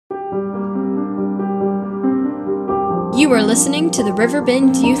You are listening to the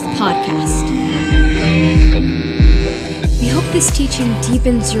Riverbend Youth Podcast. We hope this teaching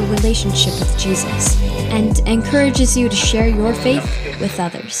deepens your relationship with Jesus and encourages you to share your faith with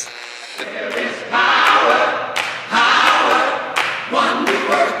others. There is power,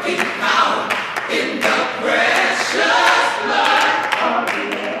 wonder-working power in the precious blood of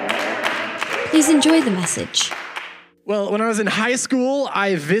the Lamb. Please enjoy the message. Well, when I was in high school,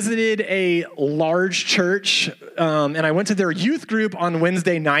 I visited a large church, and I went to their youth group on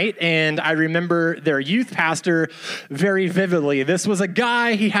Wednesday night, and I remember their youth pastor very vividly. This was a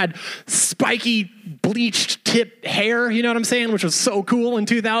guy, he had spiky, bleached tip hair, you know what I'm saying, which was so cool in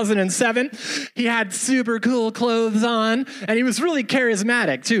 2007. He had super cool clothes on, and he was really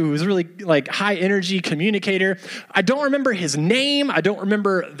charismatic, too. He was really, high-energy communicator. I don't remember his name. I don't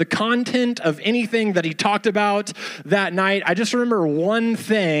remember the content of anything that he talked about that night. I just remember one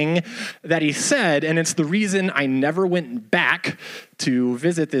thing that he said, and it's the reason I never went back to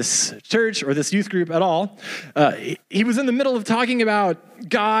visit this church or this youth group at all. He was in the middle of talking about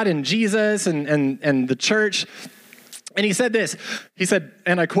God and Jesus and the church. And he said this, he said,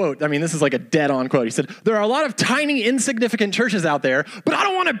 and I quote, I mean, this is like a dead-on quote. He said, "There are a lot of tiny, insignificant churches out there, but I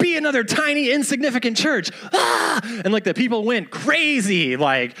don't want to be another tiny, insignificant church." And the people went crazy.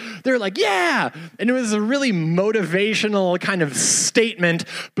 They're like, yeah. And it was a really motivational kind of statement.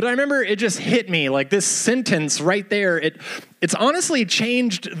 But I remember it just hit me, this sentence right there. It's honestly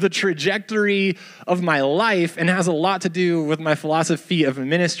changed the trajectory of my life and has a lot to do with my philosophy of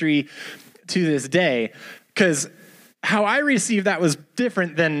ministry to this day. Because how I received that was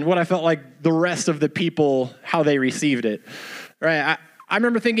different than what I felt like the rest of the people, how they received it, right? I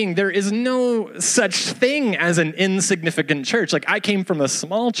remember thinking there is no such thing as an insignificant church. I came from a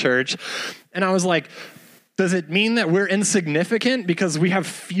small church, and I was like, does it mean that we're insignificant because we have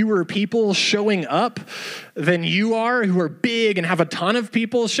fewer people showing up than you are, who are big and have a ton of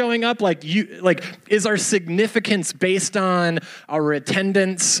people showing up? Is our significance based on our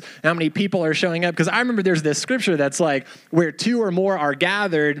attendance, how many people are showing up? Because I remember there's this scripture that's where two or more are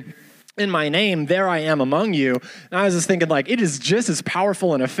gathered in my name, there I am among you. And I was just thinking, it is just as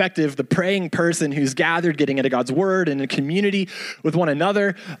powerful and effective, the praying person who's gathered, getting into God's word and in community with one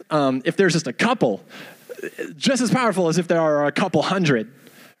another. If there's just a couple, just as powerful as if there are a couple hundred,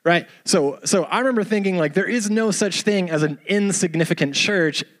 right? So I remember thinking, there is no such thing as an insignificant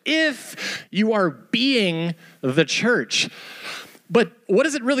church if you are being the church. But what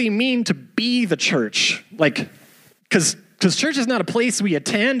does it really mean to be the church? Because church is not a place we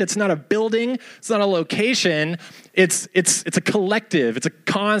attend. It's not a building. It's not a location. It's a collective. It's a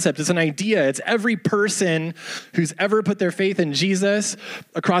concept. It's an idea. It's every person who's ever put their faith in Jesus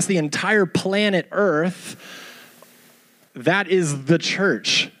across the entire planet Earth. That is the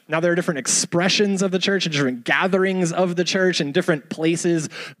church. Now, there are different expressions of the church and different gatherings of the church and different places,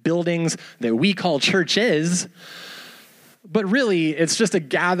 buildings that we call churches. But really, it's just a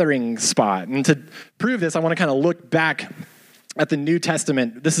gathering spot. And to prove this, I want to kind of look back at the New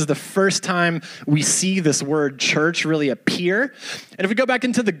Testament. This is the first time we see this word church really appear. And if we go back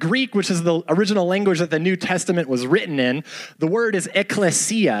into the Greek, which is the original language that the New Testament was written in, the word is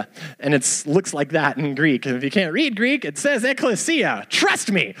ekklesia, and it looks like that in Greek. And if you can't read Greek, it says ekklesia.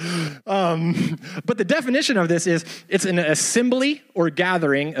 Trust me. But the definition of this is it's an assembly or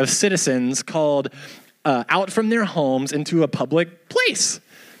gathering of citizens called out from their homes into a public place.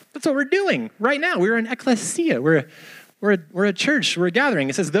 That's what we're doing right now. We're an ekklesia. We're a church. We're a gathering.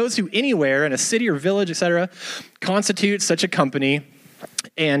 It says those who anywhere in a city or village, etc., constitute such a company,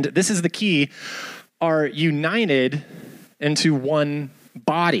 and this is the key, are united into one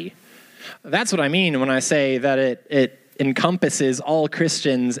body. That's what I mean when I say that it encompasses all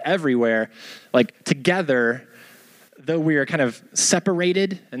Christians everywhere. Together, though we are kind of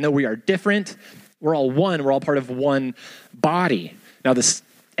separated and though we are different, we're all one. We're all part of one body. Now, this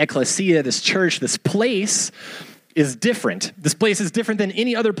ecclesia, this church, this place is different. This place is different than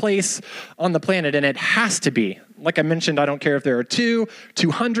any other place on the planet, and it has to be. Like I mentioned, I don't care if there are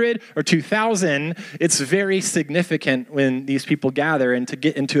 200, or 2,000. It's very significant when these people gather, and to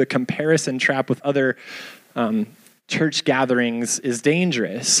get into a comparison trap with other church gatherings is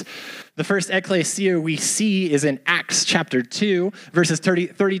dangerous. The first ecclesia we see is in Acts chapter 2, verses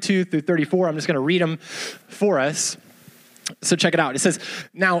 32 through 34. I'm just going to read them for us. So check it out. It says,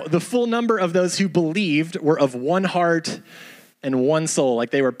 "Now the full number of those who believed were of one heart and one soul, like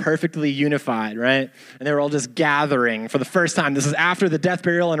they were perfectly unified, right? And they were all just gathering for the first time. This is after the death,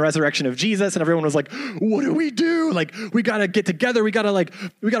 burial, and resurrection of Jesus, and everyone was like, what do we do? Like, we gotta get together, we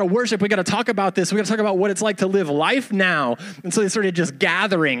gotta worship, we gotta talk about this, we gotta talk about what it's like to live life now. And so they started just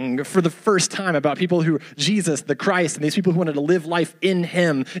gathering for the first time about people who, Jesus, the Christ, and these people who wanted to live life in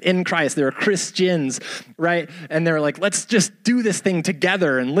him, in Christ. They were Christians, right? And they were like, let's just do this thing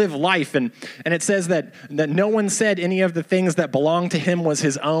together and live life. And it says that no one said any of the things that belonged to him was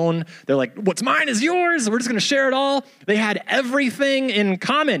his own. They're like, what's mine is yours. We're just going to share it all. They had everything in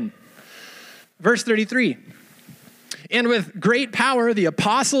common. Verse 33. And with great power, the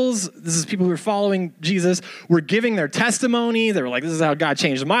apostles, this is people who are following Jesus, were giving their testimony. They were like, this is how God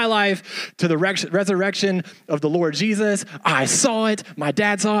changed my life, to the resurrection of the Lord Jesus. I saw it. My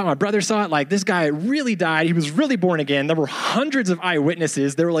dad saw it. My brother saw it. Like, this guy really died. He was really born again. There were hundreds of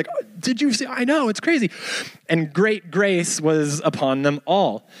eyewitnesses. They were like, oh, did you see? I know, it's crazy. And great grace was upon them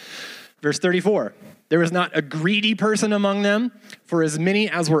all. Verse 34. There was not a greedy person among them, for as many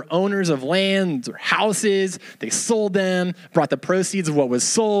as were owners of lands or houses, they sold them, brought the proceeds of what was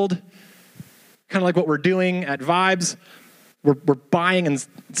sold. Kind of like what we're doing at Vibes. We're buying and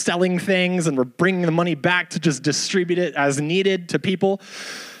selling things, and we're bringing the money back to just distribute it as needed to people.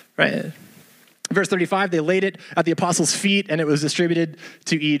 Right? Verse 35, they laid it at the apostles' feet, and it was distributed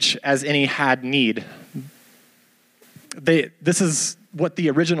to each as any had need. This is what the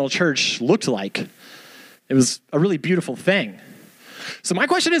original church looked like. It was a really beautiful thing. So my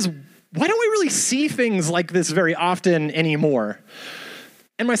question is, why don't we really see things like this very often anymore?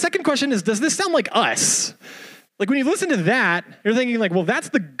 And my second question is, does this sound like us? Like, when you listen to that, you're thinking like, well, that's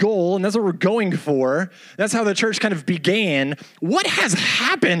the goal and that's what we're going for. That's how the church kind of began. What has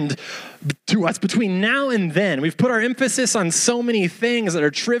happened to us between now and then? We've put our emphasis on so many things that are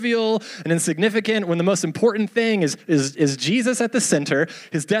trivial and insignificant, when the most important thing is Jesus at the center,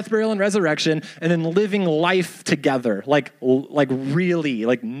 his death, burial, and resurrection, and then living life together, like really,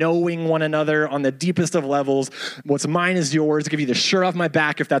 like knowing one another on the deepest of levels. What's mine is yours. Give you the shirt off my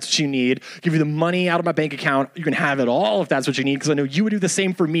back if that's what you need. Give you the money out of my bank account. You can have it all if that's what you need, because I know you would do the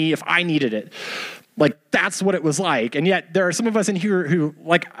same for me if I needed it. Like, that's what it was like. And yet there are some of us in here who,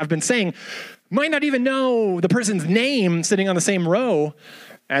 like I've been saying, might not even know the person's name sitting on the same row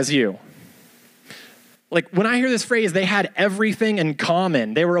as you. Like, when I hear this phrase, they had everything in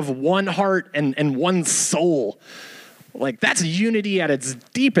common. They were of one heart and one soul. Like, that's unity at its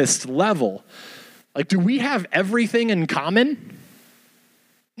deepest level. Like, do we have everything in common?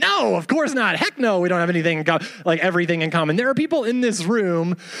 No, of course not. Heck no, we don't have anything like everything in common. There are people in this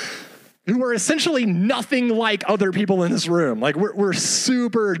room who are essentially nothing like other people in this room. Like, we're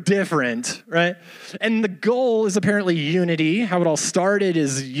super different, right? And the goal is apparently unity. How it all started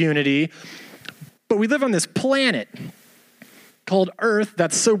is unity. But we live on this planet called Earth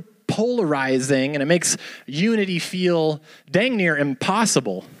that's so polarizing, and it makes unity feel dang near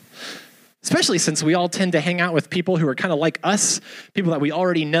impossible. Especially since we all tend to hang out with people who are kind of like us, people that we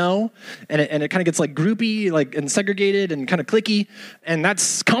already know, and it kind of gets like groupy, like, and segregated and kind of cliquey, and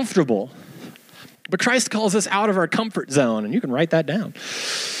that's comfortable. But Christ calls us out of our comfort zone, and you can write that down.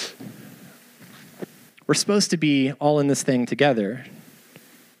 We're supposed to be all in this thing together,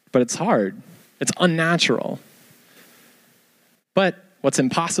 but it's hard. It's unnatural. But what's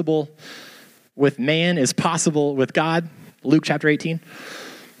impossible with man is possible with God. Luke chapter 18.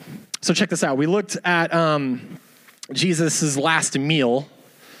 So check this out. We looked at Jesus' last meal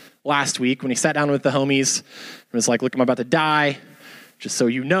last week when he sat down with the homies and was like, look, I'm about to die. Just so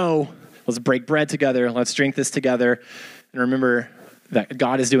you know, let's break bread together. Let's drink this together. And remember that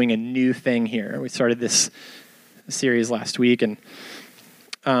God is doing a new thing here. We started this series last week. And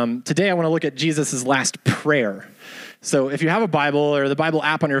today I want to look at Jesus' last prayer. So if you have a Bible or the Bible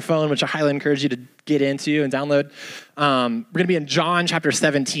app on your phone, which I highly encourage you to get into and download, we're going to be in John chapter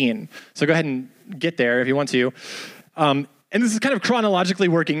 17. So go ahead and get there if you want to. And this is kind of chronologically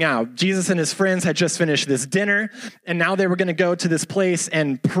working out. Jesus and his friends had just finished this dinner, and now they were going to go to this place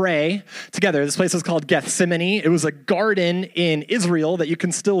and pray together. This place was called Gethsemane. It was a garden in Israel that you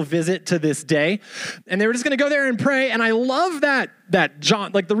can still visit to this day. And they were just going to go there and pray. And I love that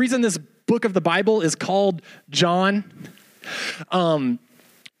John, like the reason this book of the Bible is called John,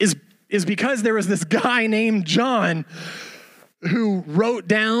 is because there was this guy named John who wrote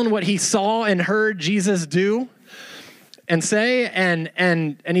down what he saw and heard Jesus do and say, and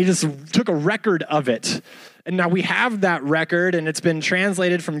he just took a record of it. And now we have that record, and it's been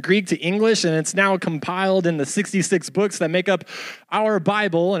translated from Greek to English, and it's now compiled in the 66 books that make up our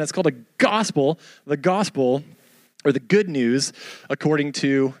Bible, and it's called a gospel, the gospel, or the good news, according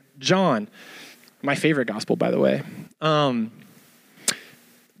to John. My favorite gospel, by the way.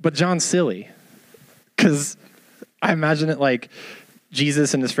 But John's silly because I imagine it like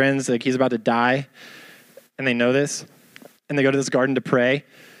Jesus and his friends, like he's about to die and they know this and they go to this garden to pray.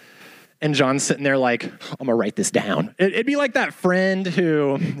 And John's sitting there like, I'm going to write this down. It'd be like that friend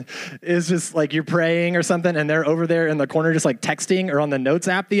who is just like, you're praying or something, and they're over there in the corner just like texting or on the notes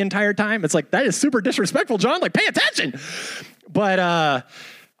app the entire time. It's like, that is super disrespectful, John. Like, pay attention. But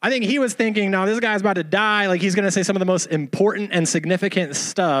I think he was thinking, no, this guy's about to die. Like, he's going to say some of the most important and significant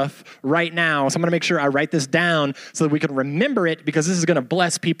stuff right now. So I'm going to make sure I write this down so that we can remember it, because this is going to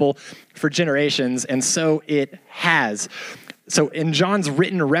bless people for generations. And so it has. So in John's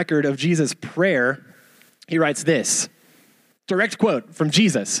written record of Jesus' prayer, he writes this, direct quote from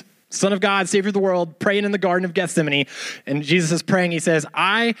Jesus, Son of God, Savior of the world, praying in the Garden of Gethsemane. And Jesus is praying. He says,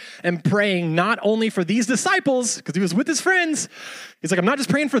 I am praying not only for these disciples, because he was with his friends. He's like, I'm not just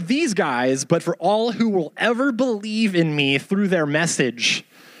praying for these guys, but for all who will ever believe in me through their message.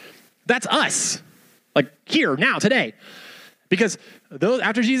 That's us, like here, now, today. Because those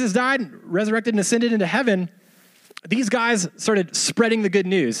after Jesus died, resurrected, and ascended into heaven, these guys started spreading the good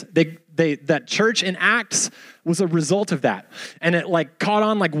news. That church in Acts was a result of that. And it like caught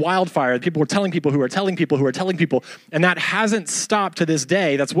on like wildfire. People were telling people who are telling people who are telling people. And that hasn't stopped to this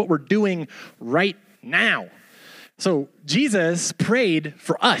day. That's what we're doing right now. So Jesus prayed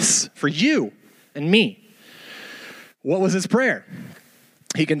for us, for you and me. What was his prayer?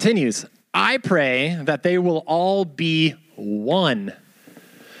 He continues, I pray that they will all be one,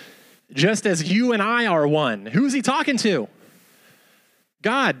 just as you and I are one. Who's he talking to?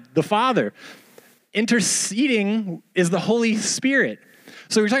 God, the Father. Interceding is the Holy Spirit.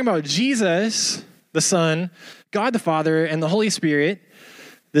 So we're talking about Jesus, the Son, God the Father, and the Holy Spirit,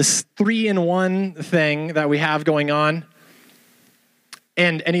 this 3-in-1 thing that we have going on.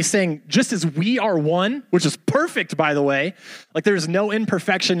 And he's saying, just as we are one, which is perfect, by the way, like there's no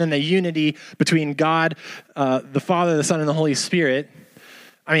imperfection in the unity between God, the Father, the Son, and the Holy Spirit.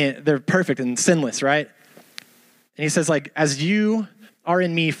 I mean, they're perfect and sinless, right? And he says, like, as you are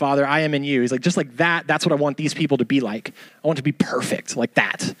in me, Father, I am in you. He's like, just like that, that's what I want these people to be like. I want to be perfect like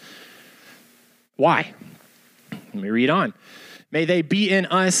that. Why? Let me read on. May they be in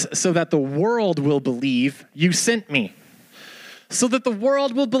us so that the world will believe you sent me. So that the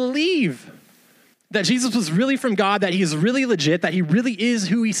world will believe that Jesus was really from God, that he's really legit, that he really is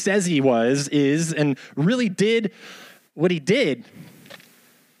who he says he is, and really did what he did.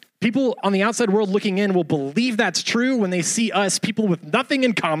 People on the outside world looking in will believe that's true when they see us, people with nothing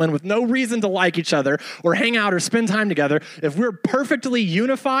in common, with no reason to like each other or hang out or spend time together. If we're perfectly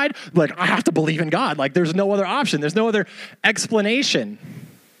unified, like, I have to believe in God. Like, there's no other option. There's no other explanation.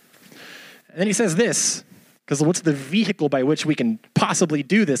 And then he says this, because what's the vehicle by which we can possibly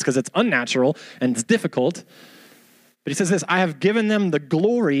do this? Because it's unnatural and it's difficult. But he says this, I have given them the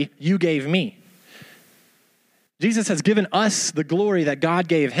glory you gave me. Jesus has given us the glory that God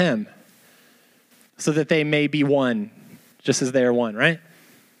gave him so that they may be one, just as they are one, right?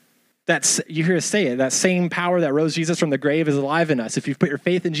 You hear us say it, that same power that rose Jesus from the grave is alive in us. If you've put your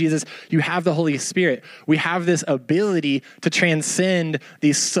faith in Jesus, you have the Holy Spirit. We have this ability to transcend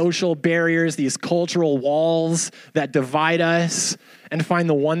these social barriers, these cultural walls that divide us, and find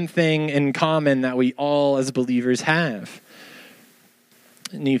the one thing in common that we all as believers have.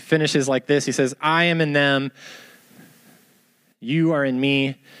 And he finishes like this. He says, I am in them. You are in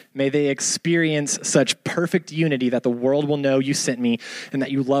me. May they experience such perfect unity that the world will know you sent me and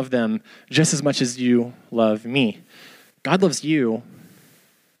that you love them just as much as you love me. God loves you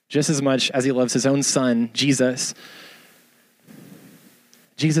just as much as he loves his own son, Jesus.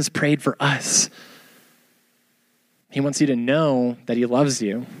 Jesus prayed for us. He wants you to know that he loves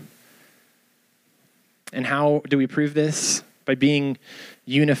you. And how do we prove this? By being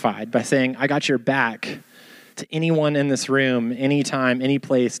unified, by saying, I got your back. To anyone in this room, anytime, any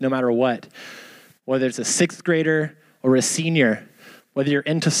place, no matter what, whether it's a 6th grader or a senior, whether you're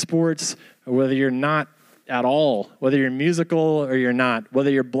into sports or whether you're not at all, whether you're musical or you're not,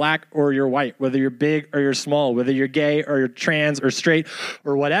 whether you're black or you're white, whether you're big or you're small, whether you're gay or you're trans or straight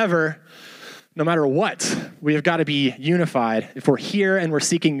or whatever, no matter what, we have got to be unified. If we're here and we're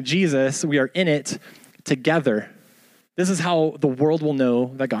seeking Jesus, we are in it together. This is how the world will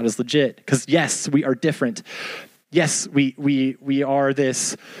know that God is legit. Because yes, we are different. Yes, we are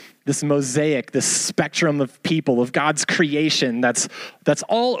this mosaic, this spectrum of people, of God's creation that's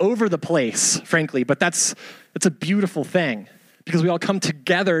all over the place, frankly. But that's a beautiful thing because we all come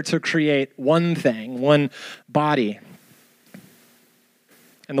together to create one thing, one body.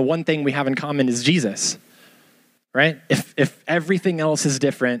 And the one thing we have in common is Jesus, right? If everything else is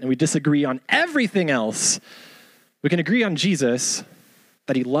different and we disagree on everything else, we can agree on Jesus,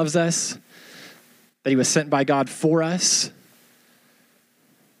 that he loves us, that he was sent by God for us.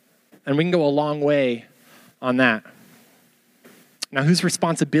 And we can go a long way on that. Now, whose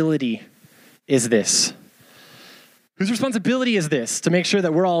responsibility is this? Whose responsibility is this to make sure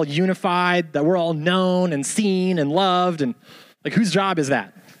that we're all unified, that we're all known and seen and loved? And like, whose job is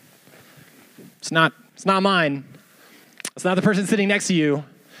that? It's not mine. It's not the person sitting next to you.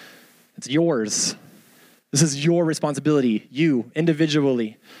 It's yours. This is your responsibility, you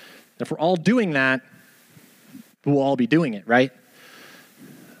individually. And if we're all doing that, we'll all be doing it, right?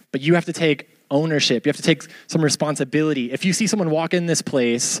 But you have to take ownership. You have to take some responsibility. If you see someone walk in this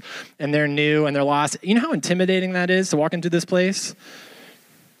place and they're new and they're lost, you know how intimidating that is to walk into this place?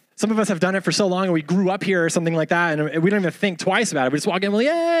 Some of us have done it for so long and we grew up here or something like that and we don't even think twice about it. We just walk in, well,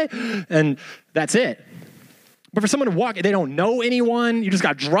 yay, and that's it. But for someone to walk, they don't know anyone. You just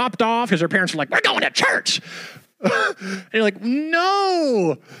got dropped off because their parents are like, we're going to church. And you're like,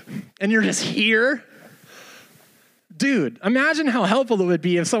 no. And you're just here. Dude, imagine how helpful it would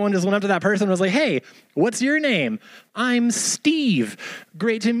be if someone just went up to that person and was like, hey, what's your name? I'm Steve.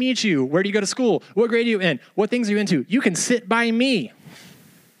 Great to meet you. Where do you go to school? What grade are you in? What things are you into? You can sit by me.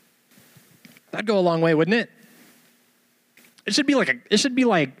 That'd go a long way, wouldn't it? It should be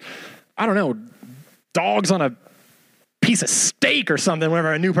like, I don't know, dogs on a piece of steak or something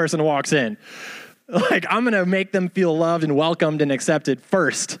whenever a new person walks in. Like, I'm going to make them feel loved and welcomed and accepted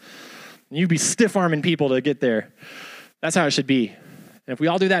first. And you'd be stiff-arming people to get there. That's how it should be. And if we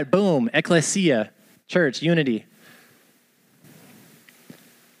all do that, boom, ecclesia, church, unity.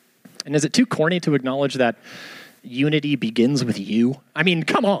 And is it too corny to acknowledge that unity begins with you? I mean,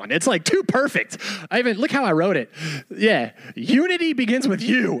 come on. It's like too perfect. Look how I wrote it. Yeah, unity begins with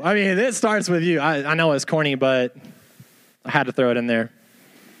you. I mean, it starts with you. I know it's corny, but I had to throw it in there.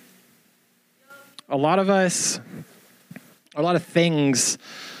 A lot of things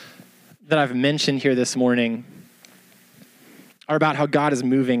that I've mentioned here this morning are about how God is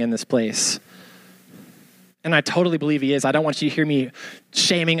moving in this place. And I totally believe he is. I don't want you to hear me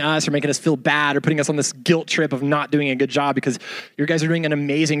shaming us or making us feel bad or putting us on this guilt trip of not doing a good job, because you guys are doing an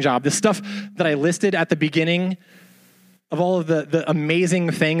amazing job. The stuff that I listed at the beginning of all of the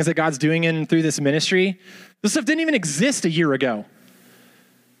amazing things that God's doing in and through this ministry, this stuff didn't even exist a year ago.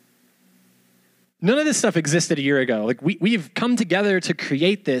 None of this stuff existed a year ago. Like we've come together to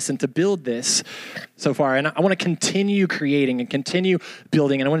create this and to build this so far. And I want to continue creating and continue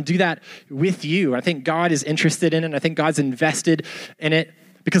building. And I want to do that with you. I think God is interested in it. And I think God's invested in it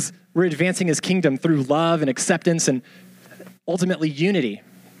because we're advancing his kingdom through love and acceptance and ultimately unity.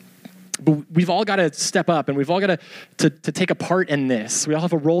 But we've all got to step up and we've all got to take a part in this. We all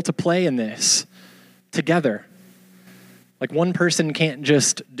have a role to play in this together. Like one person can't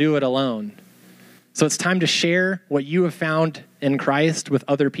just do it alone. So it's time to share what you have found in Christ with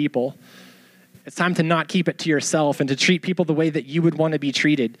other people. It's time to not keep it to yourself and to treat people the way that you would want to be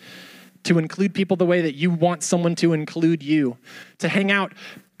treated, to include people the way that you want someone to include you, to hang out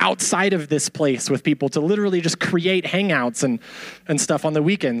outside of this place with people, to literally just create hangouts and stuff on the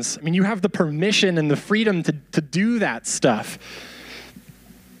weekends. I mean, you have the permission and the freedom to do that stuff,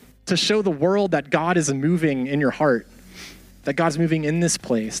 to show the world that God is moving in your heart, that God's moving in this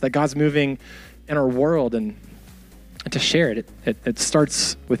place, that God's moving in our world, and to share it. It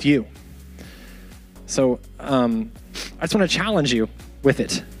starts with you. So I just want to challenge you with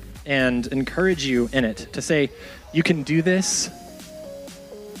it and encourage you in it to say, you can do this.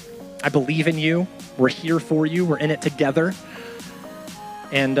 I believe in you. We're here for you. We're in it together.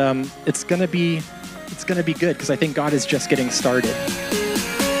 And it's gonna be good because I think God is just getting started.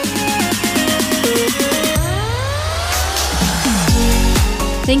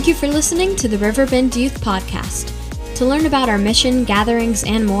 Thank you for listening to the Riverbend Youth Podcast. To learn about our mission, gatherings,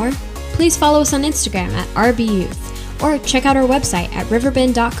 and more, please follow us on Instagram at rbyouth or check out our website at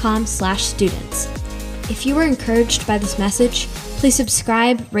riverbend.com/students. If you were encouraged by this message, please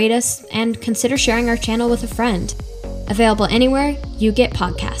subscribe, rate us, and consider sharing our channel with a friend. Available anywhere you get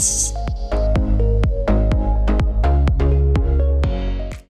podcasts.